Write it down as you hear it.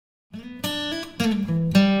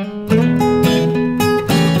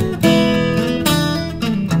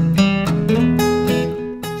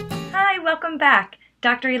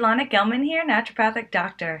Dr. Ilana Gelman here, naturopathic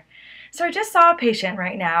doctor. So I just saw a patient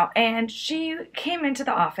right now, and she came into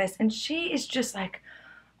the office, and she is just like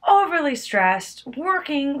overly stressed,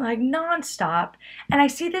 working like nonstop. And I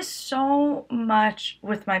see this so much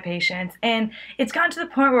with my patients, and it's gotten to the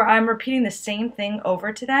point where I'm repeating the same thing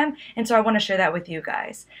over to them, and so I want to share that with you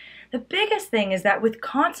guys. The biggest thing is that with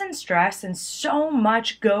constant stress and so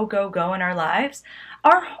much go, go, go in our lives,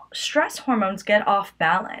 our stress hormones get off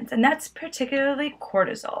balance, and that's particularly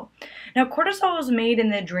cortisol. Now, cortisol is made in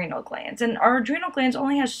the adrenal glands, and our adrenal glands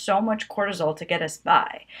only has so much cortisol to get us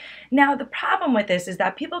by. Now, the problem with this is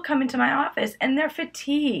that people come into my office and they're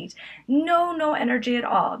fatigued, no energy at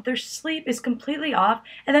all. Their sleep is completely off,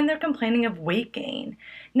 and then they're complaining of weight gain.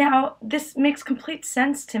 Now, this makes complete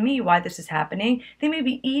sense to me why this is happening. They may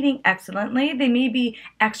be eating excellently, they may be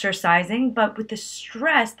exercising, but with the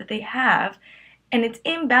stress that they have, and it's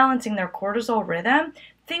imbalancing their cortisol rhythm,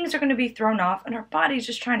 things are going to be thrown off and our body's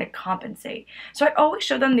just trying to compensate. So I always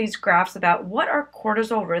show them these graphs about what our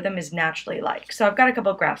cortisol rhythm is naturally like. So I've got a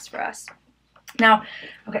couple graphs for us. Now,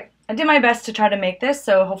 okay, I did my best to try to make this,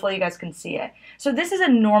 so hopefully you guys can see it. So this is a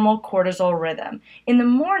normal cortisol rhythm. In the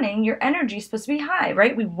morning, your energy is supposed to be high,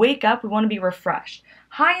 right? We wake up, we want to be refreshed.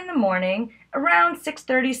 High in the morning, around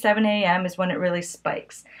 6:30, 7 a.m. is when it really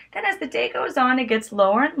spikes. Then as the day goes on, it gets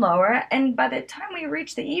lower and lower, and by the time we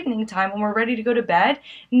reach the evening time when we're ready to go to bed,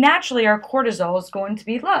 naturally our cortisol is going to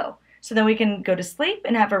be low. So then we can go to sleep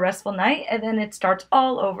and have a restful night, and then it starts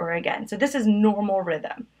all over again. So this is normal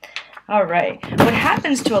rhythm. All right. What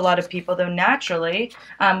happens to a lot of people, though, naturally,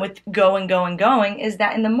 with going, is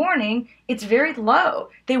that in the morning, it's very low.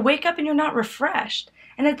 They wake up and you're not refreshed.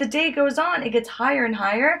 And as the day goes on, it gets higher and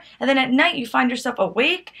higher. And then at night, you find yourself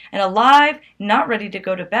awake and alive, not ready to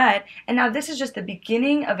go to bed. And now this is just the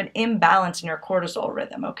beginning of an imbalance in your cortisol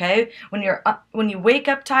rhythm, okay? When you wake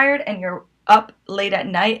up tired and you're up late at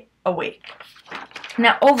night, awake.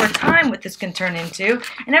 Now, over time, what this can turn into,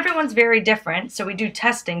 and everyone's very different, so we do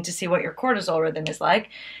testing to see what your cortisol rhythm is like.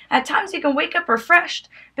 At times, you can wake up refreshed,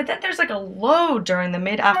 but then there's like a low during the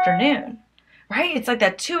mid-afternoon, right? It's like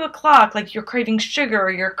that 2 o'clock, like you're craving sugar,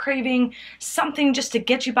 or you're craving something just to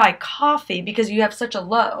get you by, coffee, because you have such a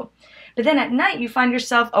low. But then at night, you find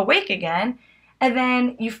yourself awake again, and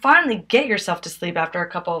then you finally get yourself to sleep after a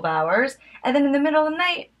couple of hours, and then in the middle of the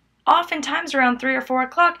night, oftentimes around 3 or 4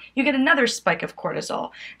 o'clock, you get another spike of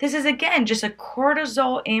cortisol. This is, again, just a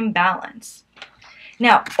cortisol imbalance.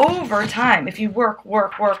 Now, over time, if you work,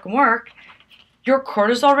 your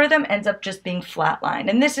cortisol rhythm ends up just being flatlined.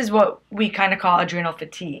 And this is what we kind of call adrenal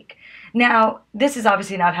fatigue. Now, this is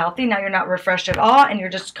obviously not healthy. Now you're not refreshed at all, and you're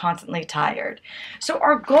just constantly tired. So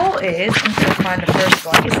our goal is, I'm going to find the first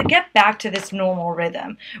one, is to get back to this normal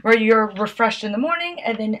rhythm where you're refreshed in the morning,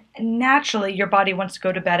 and then naturally your body wants to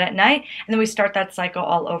go to bed at night, and then we start that cycle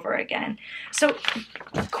all over again. So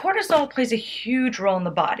cortisol plays a huge role in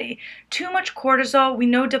the body. Too much cortisol, we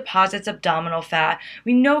know, deposits abdominal fat.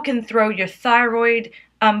 We know can throw your thyroid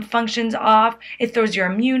functions off. It throws your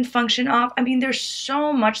immune function off. I mean, there's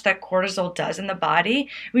so much that cortisol does in the body.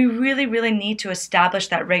 We really need to establish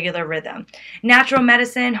that regular rhythm. Natural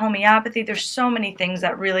medicine, homeopathy, there's so many things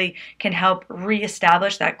that really can help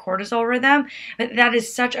reestablish that cortisol rhythm. But that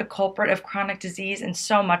is such a culprit of chronic disease and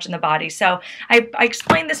so much in the body. So I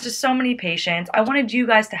explained this to so many patients. I wanted you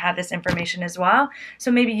guys to have this information as well.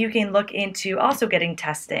 So maybe you can look into also getting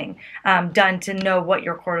testing done to know what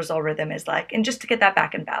your cortisol rhythm is like, and just to get that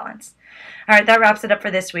back in balance. All right, that wraps it up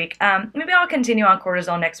for this week. Maybe I'll continue on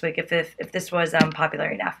cortisol next week if this was popular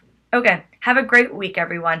enough. Okay, have a great week,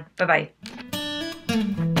 everyone. Bye-bye.